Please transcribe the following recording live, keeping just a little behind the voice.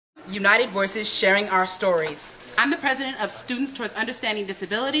United Voices Sharing Our Stories. I'm the president of Students Towards Understanding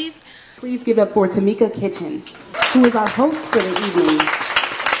Disabilities. Please give up for Tamika Kitchen, who is our host for the evening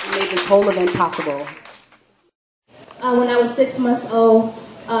and made this whole event possible. When I was 6 months old,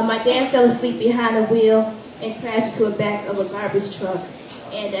 my dad fell asleep behind the wheel and crashed into the back of a garbage truck,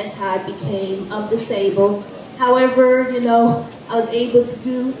 and that's how I became disabled. However, I was able to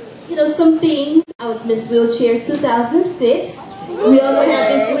do, some things. I was Miss Wheelchair 2006. We also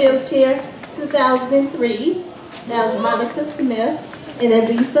have Miss Wheelchair 2003. That was Monica Smith, and then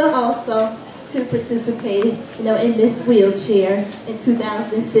Lisa also to participate, in Miss Wheelchair in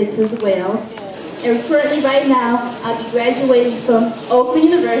 2006 as well. And currently, right now, I'll be graduating from Oakland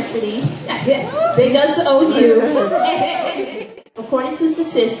University. Big up to OU. According to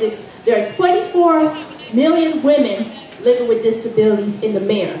statistics, there are 24 million women living with disabilities in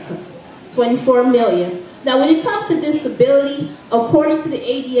America. 24 million. Now, when it comes to disability, according to the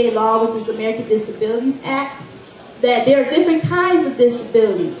ADA law, which is the American Disabilities Act, that there are different kinds of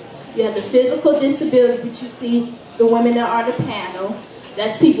disabilities. You have the physical disability, which you see the women that are on the panel.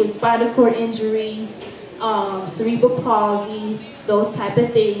 That's people with spinal cord injuries, cerebral palsy, those type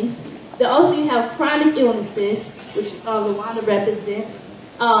of things. Then also you have chronic illnesses, which Rwanda represents,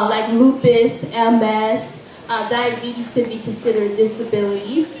 like lupus, MS, diabetes could be considered a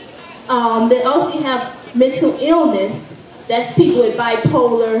disability. Then also you have mental illness. That's people with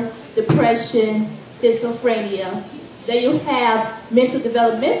bipolar, depression, schizophrenia. Then you have mental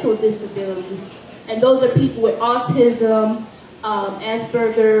developmental disabilities, and those are people with autism,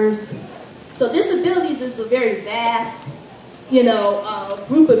 Asperger's. So disabilities is a very vast,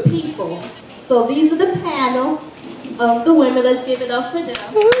 group of people. So these are the panel of the women. Let's give it up for them.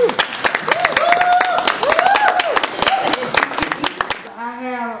 I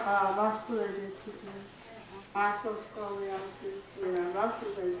have muscular dystrophy, osteoscoliosis, and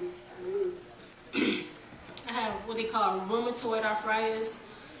muscular dystrophy. I have what they call rheumatoid arthritis,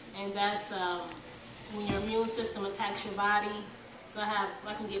 and that's when your immune system attacks your body. So I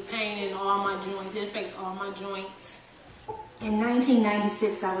can get pain in all my joints. It affects all my joints. In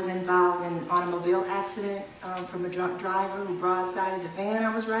 1996, I was involved in an automobile accident from a drunk driver who broadsided the van I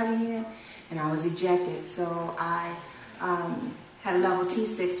was riding in, and I was ejected. So I had a level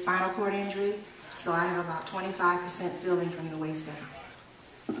T6 spinal cord injury, so I have about 25% feeling from the waist down.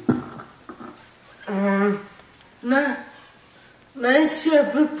 My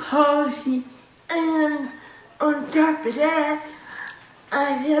cerebral palsy, and on top of that, I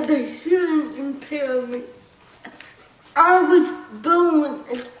have a hearing impairment. I was born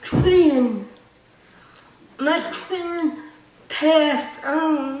a twin. My twin passed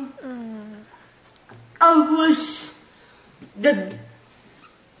on. I was the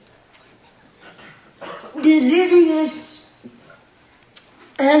littlest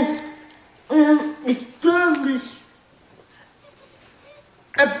and the strongest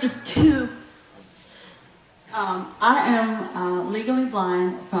of the two. I am legally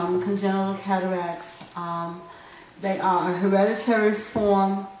blind from congenital cataracts. They are a hereditary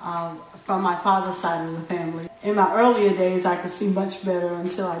form from my father's side of the family. In my earlier days, I could see much better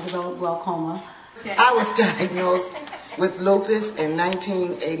until I developed glaucoma. I was diagnosed with lupus in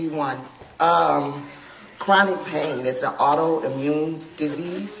 1981. Chronic pain is an autoimmune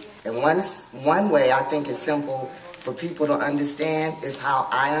disease. And one way I think is simple for people to understand is how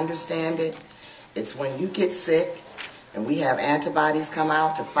I understand it. It's when you get sick and we have antibodies come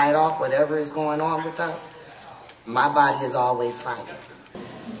out to fight off whatever is going on with us, my body is always fighting.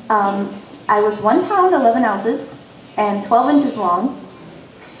 I was 1 pound, 11 ounces, and 12 inches long.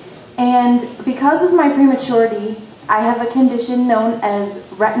 And because of my prematurity, I have a condition known as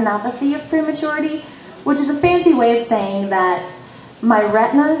retinopathy of prematurity, which is a fancy way of saying that my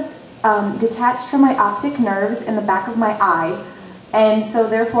retina's detached from my optic nerves in the back of my eye, and so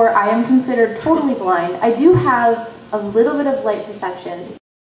therefore I am considered totally blind. I do have a little bit of light perception.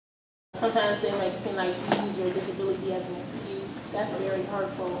 Sometimes they make it seem like you use your disability as an excuse. That's very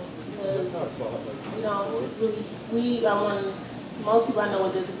hurtful because we don't really, most people I know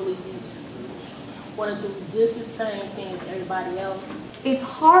with disabilities want to do just the same thing as everybody else. It's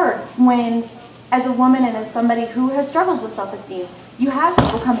hard when, as a woman and as somebody who has struggled with self-esteem, you have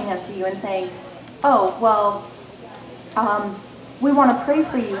people coming up to you and saying, oh, well, we want to pray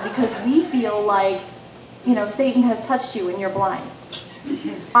for you because we feel like, Satan has touched you and you're blind.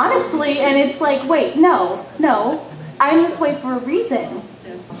 Honestly, and it's like, wait, no, I'm this way for a reason.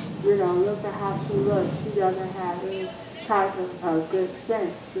 Look at how she looks. She doesn't have any type of good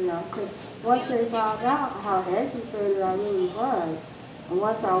strength, because once they found out how educated I really was, and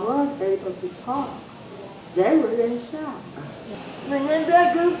once I was able to talk, they were in shock. When I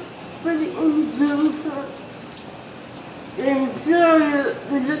got to for the interview. And Julia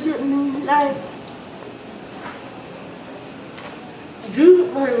would look at me like, you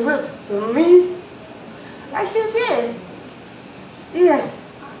want to work for me? I said, yes. Yes.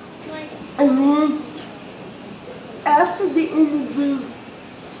 And then, after the interview,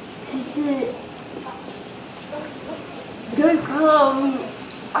 she said, they call me,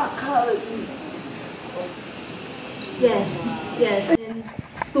 I call you. Yes, yes. In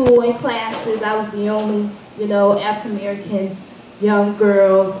school and classes, I was the only, African-American young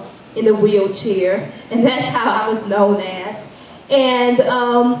girl in a wheelchair, and that's how I was known as. And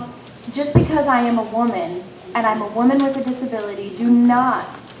just because I am a woman, and I'm a woman with a disability, do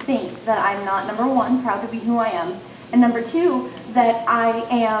not think that I'm not, number one, proud to be who I am, and number two, that I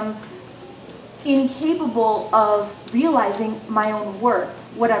am incapable of realizing my own worth,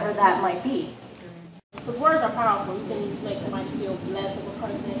 whatever that might be. Because words are powerful. You can make somebody feel less of a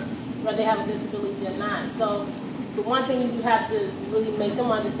person, whether they have a disability or not. So the one thing you have to really make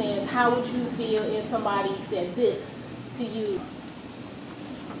them understand is how would you feel if somebody said this to you?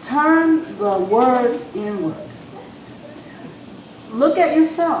 Turn the words inward. Look at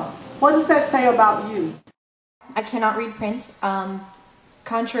yourself. What does that say about you? I cannot read print.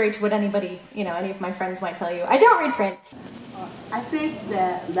 Contrary to what anybody, any of my friends might tell you, I don't read print. I think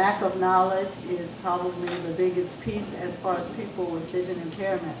that lack of knowledge is probably the biggest piece as far as people with vision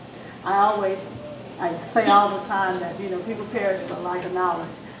impairments. I say all the time that, people perish for lack of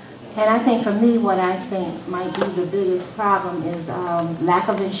knowledge. And I think for me, what I think might be the biggest problem is lack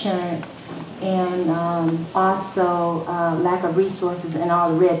of insurance and also lack of resources and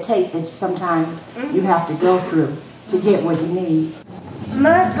all the red tape that sometimes you have to go through to get what you need.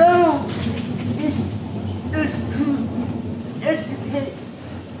 My goal is to educate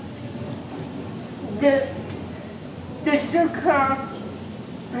the so-called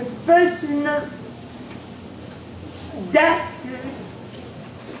professional doctors.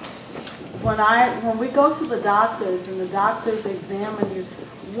 When we go to the doctors and the doctors examine you,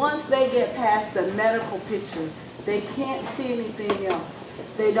 once they get past the medical picture, they can't see anything else.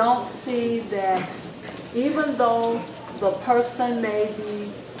 They don't see that even though the person may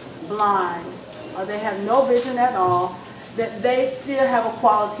be blind or they have no vision at all, that they still have a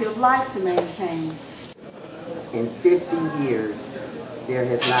quality of life to maintain. In 50 years, there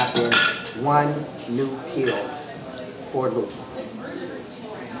has not been one new pill for lupus.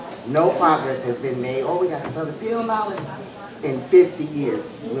 No progress has been made. Oh, we got this other pill now. In 50 years,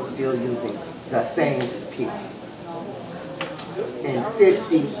 we're still using the same pill. In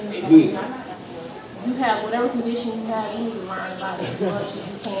 50 years. You have whatever condition you have, you need to learn about it as much as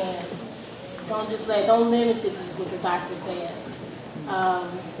you can. Don't limit it to just what the doctor says.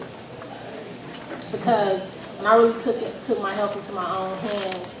 Because when I really took my health into my own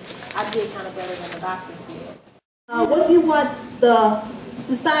hands, I did kind of better than the doctors did. What do you want the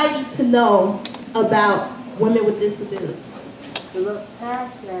society to know about women with disabilities? To look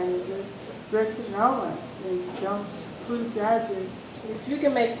past that and just recognize and don't put judges. If you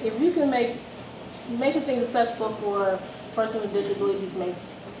can make making things accessible for a person with disabilities makes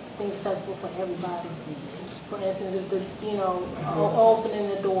things accessible for everybody. For instance, if opening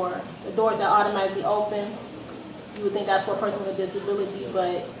the doors that automatically open, you would think that's for a person with a disability,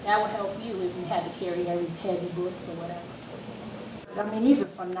 but that would help you if you had to carry every heavy books or whatever. I mean, these are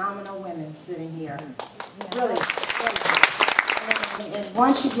phenomenal women sitting here. Really. And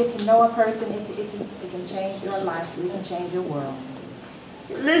once you get to know a person, it can change your life. It can change your world.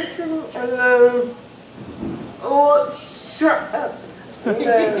 Listen alone or shut up.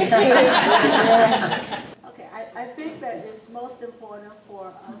 Okay, I think that it's most important for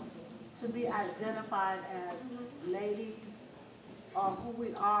us to be identified as ladies who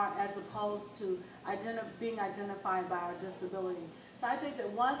we are as opposed to being identified by our disability. So I think that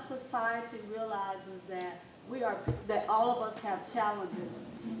once society realizes that all of us have challenges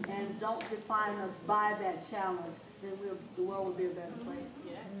and don't define us by that challenge, then the world will be a better place.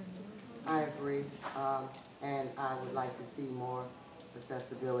 Yes. I agree, and I would like to see more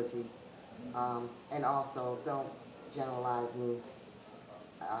accessibility, and also don't generalize me.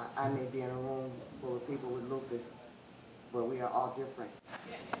 I may be in a room full of people with lupus, but we are all different.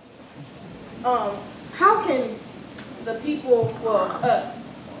 How can the people, us,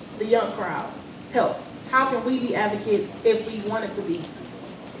 the young crowd, help? How can we be advocates if we wanted to be?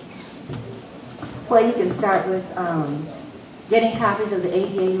 Well, you can start with getting copies of the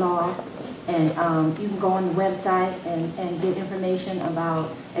ADA law, and you can go on the website and get information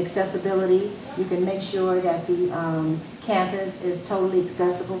about accessibility. You can make sure that the campus is totally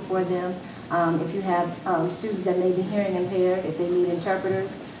accessible for them. If you have students that may be hearing impaired, if they need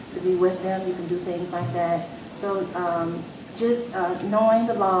interpreters, to be with them. You can do things like that. So just knowing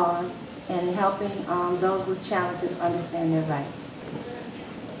the laws and helping those with challenges understand their rights.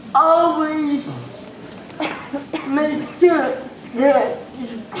 Always make sure that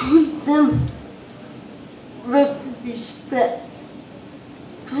you treat them with respect.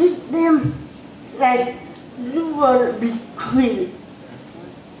 Treat them like you want to be treated.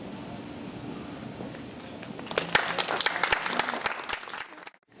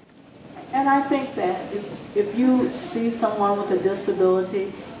 And I think that if you see someone with a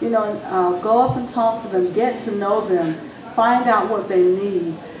disability, you know, go up and talk to them, get to know them, find out what they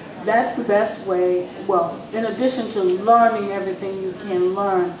need. That's the best way, well, in addition to learning everything you can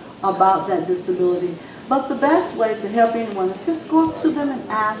learn about that disability. But the best way to help anyone is just go up to them and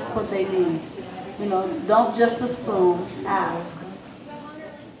ask what they need. You know, don't just assume, ask.